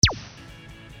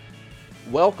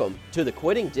Welcome to the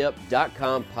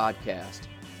QuittingDip.com podcast,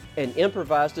 an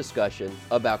improvised discussion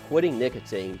about quitting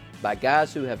nicotine by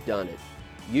guys who have done it,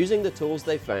 using the tools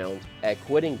they found at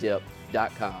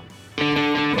QuittingDip.com.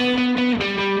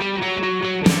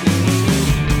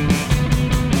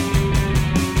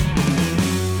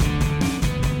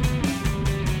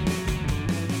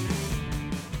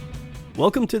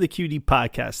 Welcome to the QD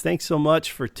podcast. Thanks so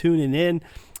much for tuning in.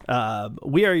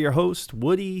 We are your hosts,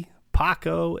 Woody,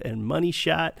 Paco, and Money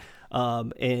Shot,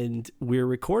 and we're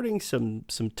recording some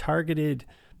targeted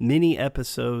mini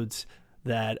episodes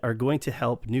that are going to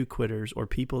help new quitters or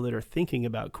people that are thinking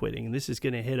about quitting. And this is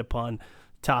going to hit upon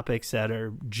topics that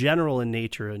are general in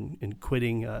nature in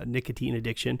quitting nicotine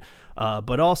addiction,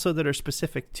 but also that are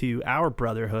specific to our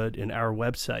brotherhood and our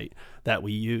website that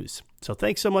we use. So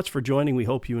thanks so much for joining. We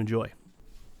hope you enjoy.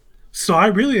 So I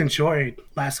really enjoyed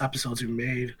last episodes we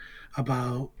made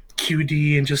about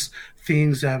QD and just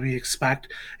things that we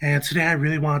expect. And today I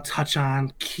really want to touch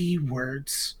on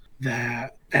keywords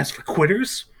that, as for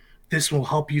quitters, this will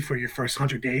help you for your first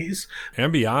 100 days.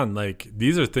 And beyond. Like,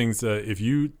 these are things that if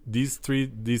you, these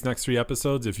next three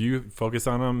episodes, if you focus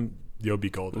on them, you'll be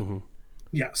golden. Mm-hmm.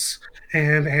 Yes.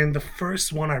 And the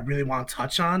first one I really want to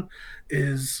touch on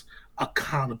is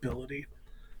accountability.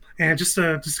 And just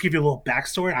to give you a little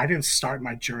backstory, I didn't start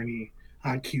my journey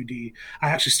on QD. I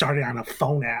actually started on a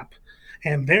phone app.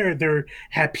 And there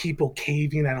had people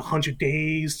caving at 100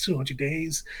 days, 200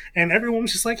 days. And everyone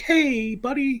was just like, hey,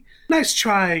 buddy, nice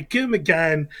try. Give him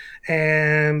again.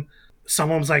 And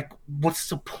someone was like, what's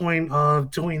the point of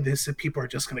doing this if people are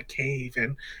just going to cave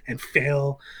and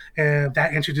fail? And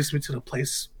that introduced me to the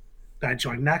place that I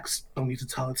joined next. Don't need to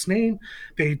tell its name.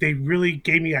 They really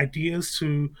gave me ideas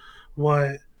to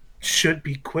what should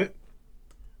be quit.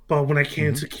 But when I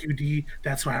came to QD,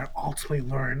 that's where I ultimately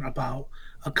learned about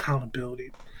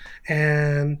accountability.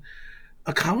 And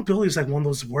accountability is like one of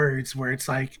those words where it's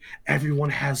like everyone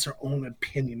has their own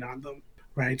opinion on them,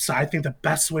 right? So I think the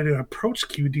best way to approach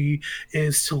QD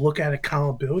is to look at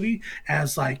accountability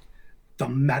as like the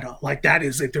meta. Like that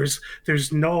is it.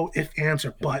 There's no if, ands,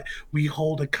 or but. We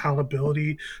hold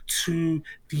accountability to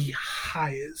the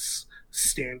highest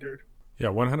standard. Yeah,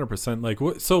 100%. Like,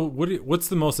 what's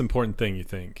the most important thing you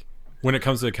think when it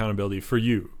comes to accountability for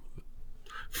you?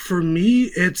 For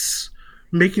me, it's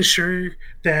making sure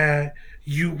that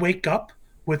you wake up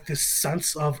with this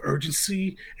sense of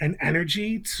urgency and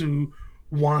energy to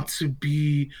want to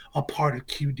be a part of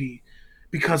QD,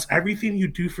 because everything you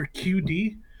do for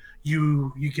QD,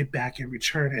 you get back in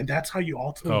return, and that's how you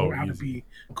ultimately learn how to be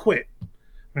quit,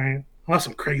 right? Unless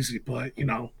I'm crazy, but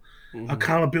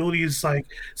accountability is like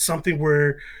something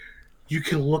where you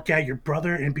can look at your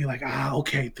brother and be like,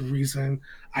 okay, the reason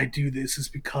I do this is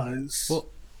because. Well,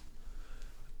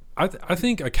 I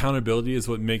think accountability is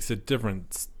what makes it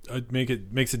different.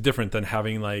 Makes it different than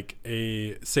having like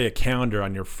a calendar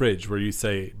on your fridge where you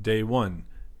say day 1,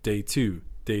 day 2,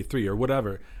 day 3, or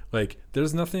whatever. Like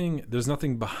there's nothing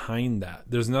behind that.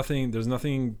 There's nothing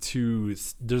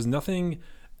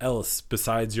else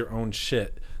besides your own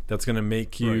shit that's going to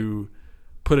make you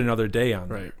put another day on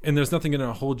there. And there's nothing going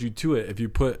to hold you to it if you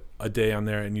put a day on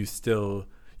there and you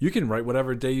can write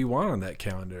whatever day you want on that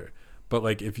calendar. But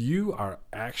like if you are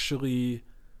actually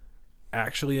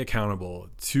accountable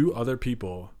to other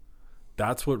people,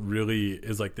 that's what really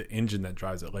is like the engine that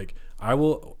drives it. Like I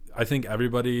think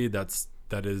everybody that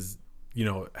is,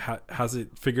 has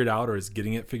it figured out or is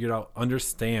getting it figured out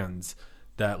understands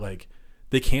that like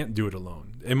they can't do it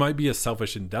alone. It might be a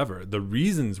selfish endeavor. The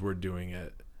reasons we're doing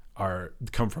it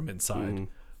come from inside,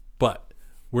 but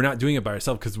we're not doing it by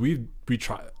ourselves because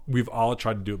we've all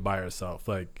tried to do it by ourselves.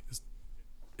 Like,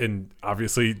 and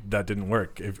obviously that didn't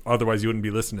work. Otherwise you wouldn't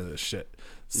be listening to this shit.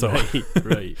 So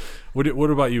right. What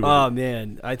about you? Oh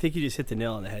man, I think you just hit the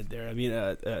nail on the head there. I mean,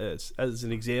 as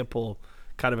an example,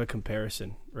 kind of a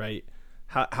comparison, right?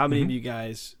 How many of you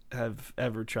guys have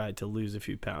ever tried to lose a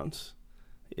few pounds?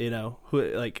 I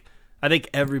think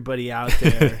everybody out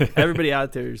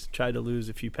there's tried to lose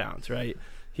a few pounds, right?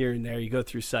 Here and there, you go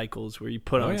through cycles where you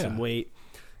put on some weight.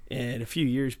 And a few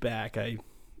years back, I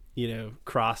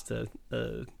crossed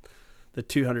the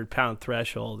 200-pound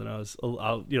threshold, and I was,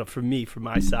 for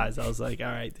my size, I was like, all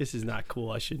right, this is not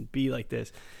cool. I shouldn't be like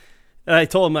this. And I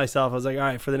told myself, I was like, all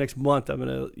right, for the next month, I'm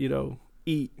gonna,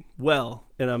 eat well,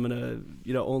 and I'm gonna,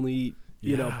 only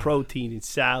eat, protein and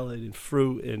salad and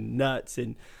fruit and nuts,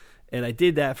 and I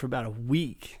did that for about a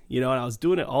week, and I was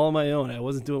doing it all on my own. I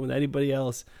wasn't doing it with anybody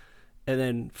else. And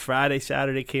then Friday,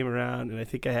 Saturday came around, and I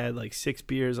think I had like 6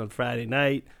 beers on Friday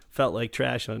night. Felt like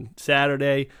trash on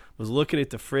Saturday. Was looking at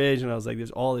the fridge, and I was like,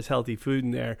 there's all this healthy food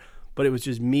in there. but it was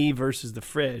just me versus the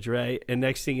fridge, right? And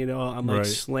next thing you know, I'm like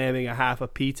slamming a half a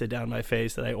pizza down my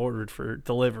face that I ordered for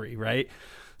delivery, right?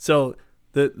 So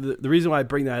the reason why I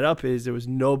bring that up is there was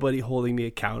nobody holding me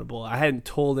accountable. I hadn't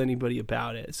told anybody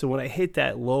about it. So when I hit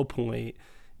that low point,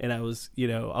 and I was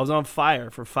on fire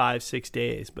for 5-6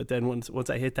 days, but then once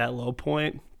I hit that low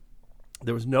point,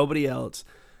 there was nobody else.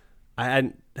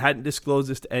 I hadn't disclosed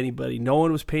this to anybody. No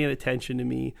one was paying attention to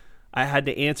me. I had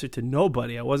to answer to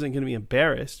nobody. I wasn't going to be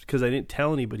embarrassed because I didn't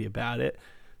tell anybody about it.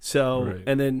 So,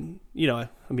 and then, I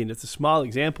mean, it's a small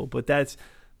example, but that's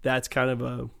kind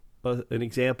of an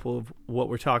example of what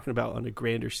we're talking about on a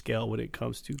grander scale when it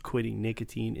comes to quitting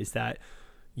nicotine, is that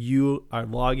you are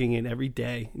logging in every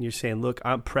day and you're saying, look,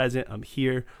 I'm present, I'm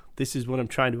here, this is what I'm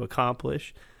trying to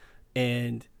accomplish.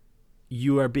 And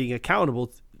you are being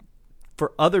accountable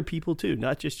for other people too,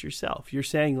 not just yourself. You're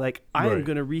saying, like, I am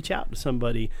going to reach out to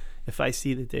somebody if I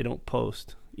see that they don't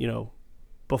post,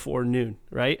 before noon,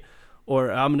 right?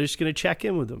 Or I'm just going to check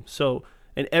in with them. So,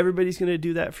 and everybody's going to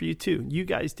do that for you too. You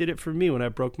guys did it for me when I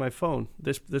broke my phone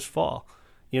this fall.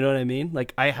 You know what I mean?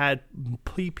 Like, I had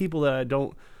people that I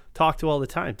don't talk to all the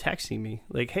time texting me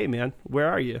like, hey man, where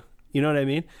are you? You know what I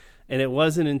mean? And it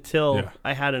wasn't until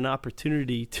I had an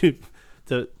opportunity to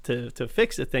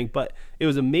fix the thing. But it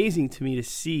was amazing to me to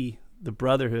see the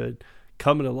brotherhood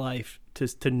come to life,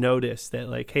 to notice that,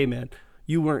 like, hey man,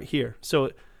 you weren't here.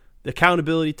 So the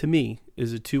accountability to me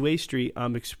is a two-way street.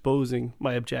 I'm exposing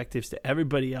my objectives to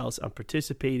everybody else. I'm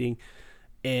participating,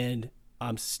 and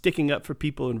I'm sticking up for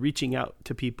people and reaching out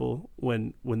to people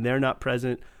when they're not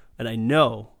present. And I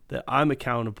know that I'm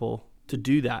accountable to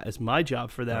do that as my job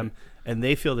for them, and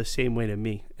they feel the same way to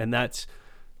me. And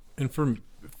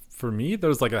for me,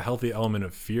 there's like a healthy element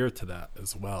of fear to that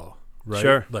as well, right?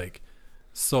 Sure. Like,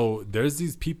 so there's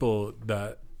these people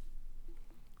that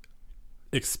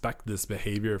expect this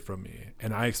behavior from me,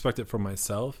 and I expect it from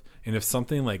myself. And if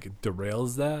something like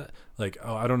derails that, like,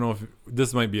 I don't know if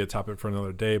this might be a topic for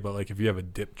another day, but like, if you have a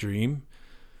dip dream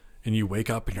and you wake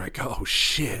up and you're like, oh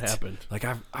shit, what happened? Like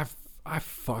I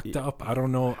fucked up.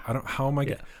 How am I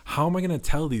going to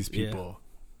tell these people?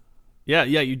 Yeah,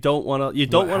 you don't want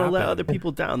to let other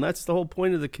people down. That's the whole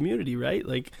point of the community, right?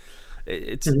 Like,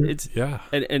 it's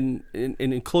And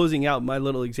in closing out my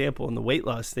little example on the weight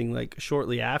loss thing, like,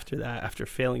 shortly after that, after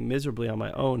failing miserably on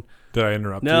my own. Did I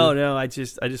interrupt you? No, I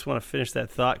just want to finish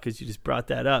that thought because you just brought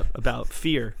that up about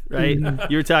fear, right?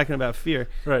 You were talking about fear,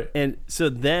 right? And so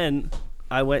then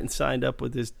I went and signed up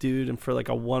with this dude, and for like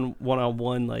a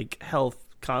one-on-one like health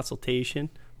consultation,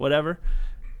 whatever.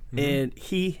 And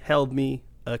he held me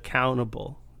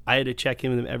accountable. I had to check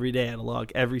in with him every day. I had to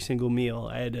log every single meal.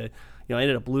 I had to, I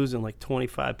ended up losing like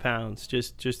 25 pounds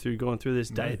just through going through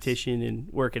this dietitian and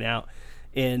working out.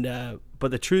 And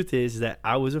but the truth is that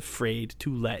I was afraid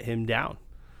to let him down.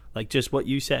 Like, just what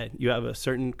you said, you have a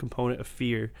certain component of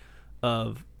fear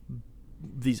of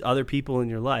these other people in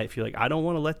your life. You're like, I don't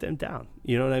want to let them down.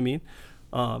 You know what I mean?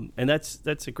 And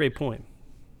that's a great point.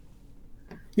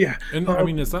 Yeah. And I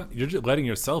mean, it's not, you're just letting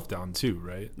yourself down too,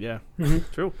 right? Yeah.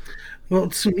 True. Well,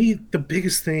 to me, the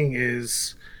biggest thing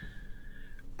is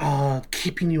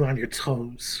keeping you on your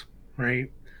toes,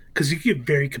 right? Because you get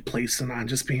very complacent on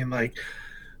just being like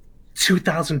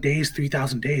 2,000 days,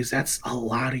 3,000 days. That's a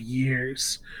lot of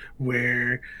years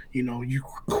where, you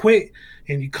quit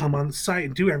and you come on the site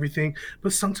and do everything,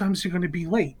 but sometimes you're going to be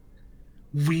late.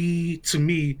 To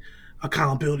me,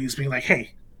 accountability is being like,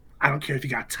 hey, I don't care if you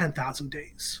got 10,000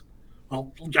 days.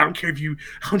 Well, I don't care if you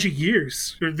 100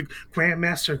 years or the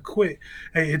Grandmaster quit.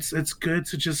 Hey, it's good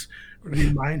to just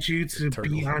remind you to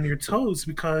be on your toes,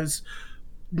 because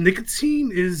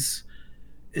nicotine is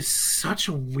such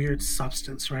a weird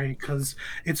substance, right? Because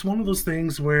it's one of those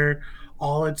things where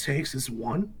all it takes is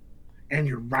one, and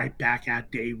you're right back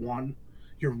at day one.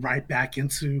 You're right back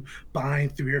into buying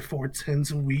 3 or 4 tins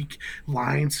a week,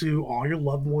 lying to all your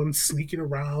loved ones, sneaking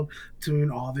around, doing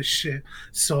all this shit.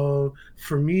 So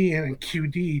for me and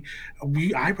QD,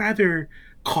 I'd rather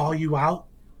call you out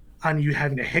on you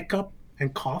having a hiccup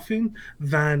and coughing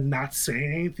than not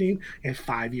saying anything, and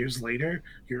 5 years later,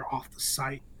 you're off the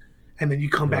site. And then you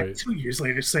come back 2 years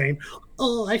later saying,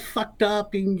 oh, I fucked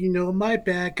up, and my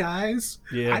bad, guys.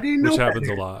 Yeah, I didn't know which better. happens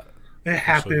a lot. It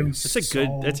happens.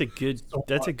 That's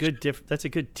a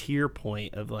good tier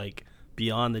point of, like,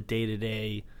 beyond the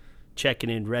day-to-day checking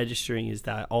in, registering, is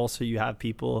that also you have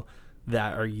people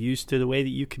that are used to the way that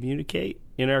you communicate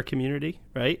in our community,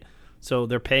 right? So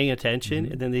they're paying attention,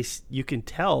 and then you can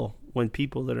tell when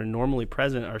people that are normally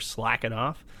present are slacking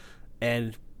off,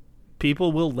 and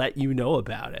people will let you know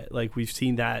about it. Like, we've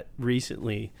seen that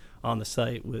recently on the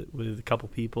site with a couple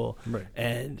people, right?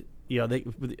 And they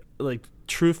like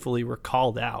truthfully were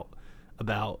called out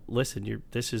about, listen,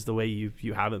 this is the way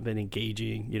you haven't been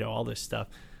engaging, all this stuff.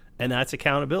 And that's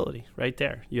accountability right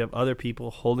there. You have other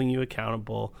people holding you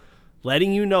accountable,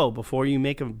 letting you know before you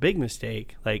make a big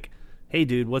mistake, like, hey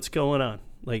dude, what's going on?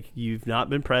 Like, you've not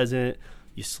been present.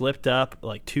 You slipped up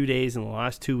like 2 days in the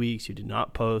last 2 weeks. You did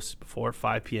not post before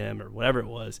 5 p.m. or whatever it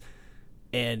was.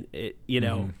 And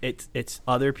it's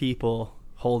other people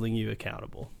holding you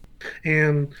accountable.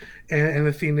 And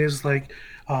the thing is, like,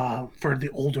 for the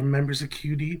older members of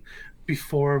QD,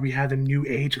 before we had a new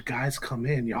age of guys come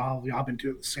in, y'all been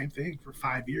doing the same thing for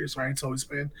 5 years, right? It's always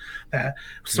been that.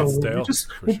 So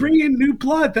we'll bring in new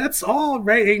blood. That's all,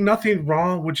 right? Ain't nothing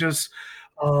wrong with just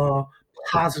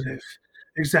positive.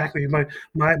 Exactly. My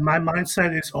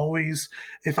mindset is always,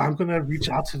 if I'm gonna reach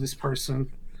out to this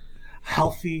person,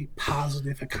 healthy,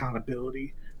 positive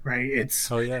accountability. Right,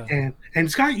 it's and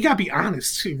it's you gotta be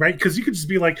honest too, right? Because you could just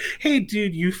be like, "Hey,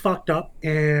 dude, you fucked up,"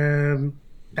 and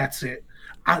that's it.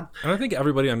 And I think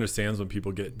everybody understands when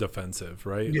people get defensive,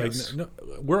 right? Yes. Like, no,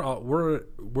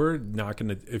 we're not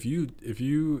gonna, if you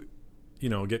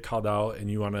get called out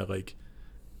and you want to like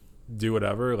do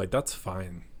whatever, like that's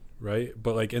fine, right?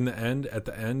 But like at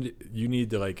the end, you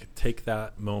need to like take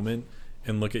that moment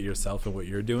and look at yourself and what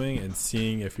you're doing and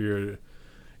seeing if you're.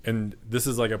 And this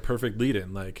is like a perfect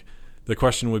lead-in. Like, the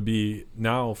question would be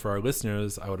now for our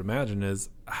listeners, I would imagine, is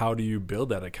how do you build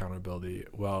that accountability?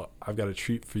 Well, I've got a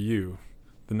treat for you.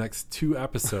 The next 2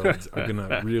 episodes are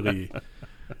gonna really,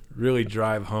 really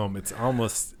drive home. It's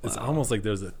almost like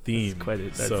there's a theme.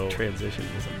 That transition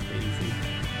was amazing.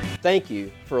 Thank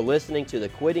you for listening to the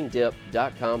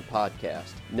QuittingDip.com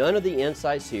podcast. None of the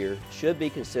insights here should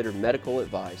be considered medical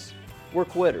advice. We're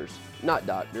quitters, not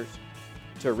doctors.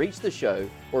 To reach the show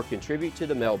or contribute to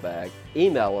the mailbag,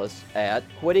 email us at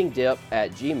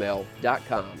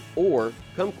quittingdip@gmail.com or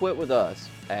come quit with us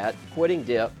at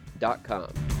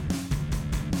quittingdip.com.